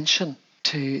of attention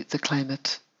to the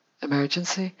climate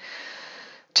emergency.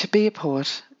 To be a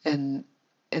poet in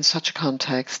such a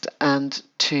context and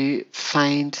to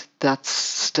find that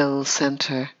still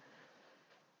centre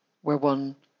where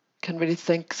one can really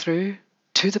think through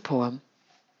to the poem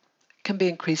can be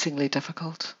increasingly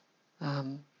difficult,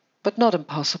 but not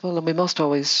impossible. And we must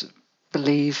always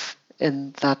believe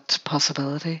in that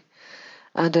possibility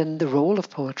and in the role of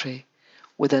poetry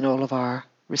within all of our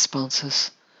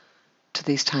responses to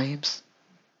these times.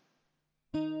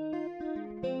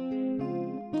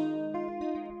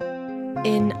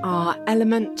 In Our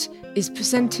Element is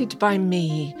presented by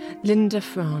me, Linda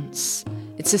France.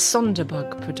 It's a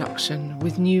Sonderbug production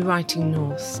with New Writing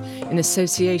North in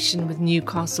association with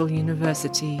Newcastle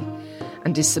University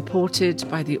and is supported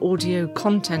by the Audio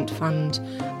Content Fund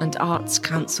and Arts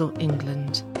Council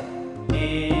England.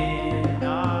 In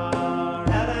our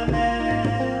element.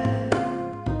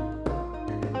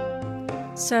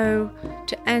 So,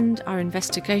 to end our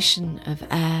investigation of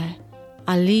air,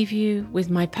 I'll leave you with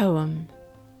my poem,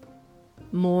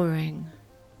 Mooring.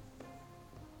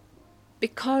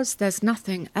 Because there's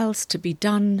nothing else to be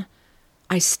done,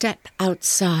 I step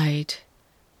outside,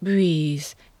 breathe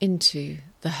into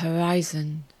the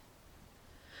horizon.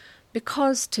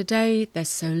 Because today there's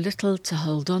so little to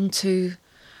hold on to,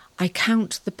 I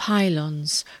count the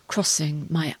pylons crossing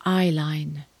my eye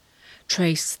line,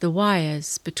 trace the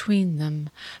wires between them,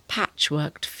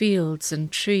 patchworked fields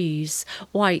and trees,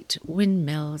 white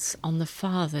windmills on the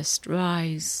farthest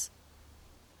rise.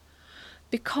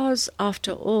 Because,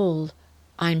 after all,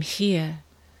 I'm here,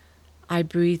 I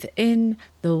breathe in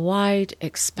the wide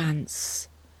expanse,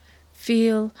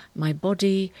 feel my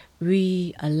body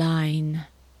realign,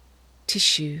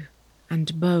 tissue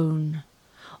and bone,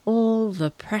 all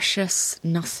the precious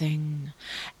nothing,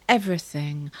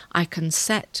 everything I can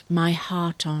set my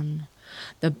heart on,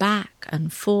 the back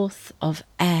and forth of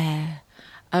air,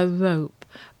 a rope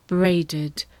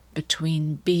braided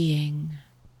between being.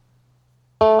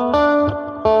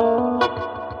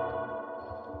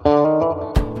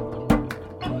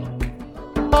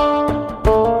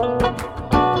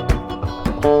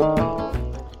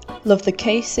 Love the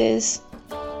cases,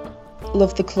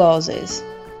 love the clauses,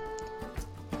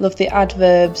 love the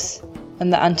adverbs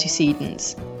and the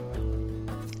antecedents,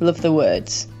 love the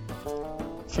words.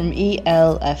 From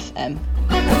ELFM.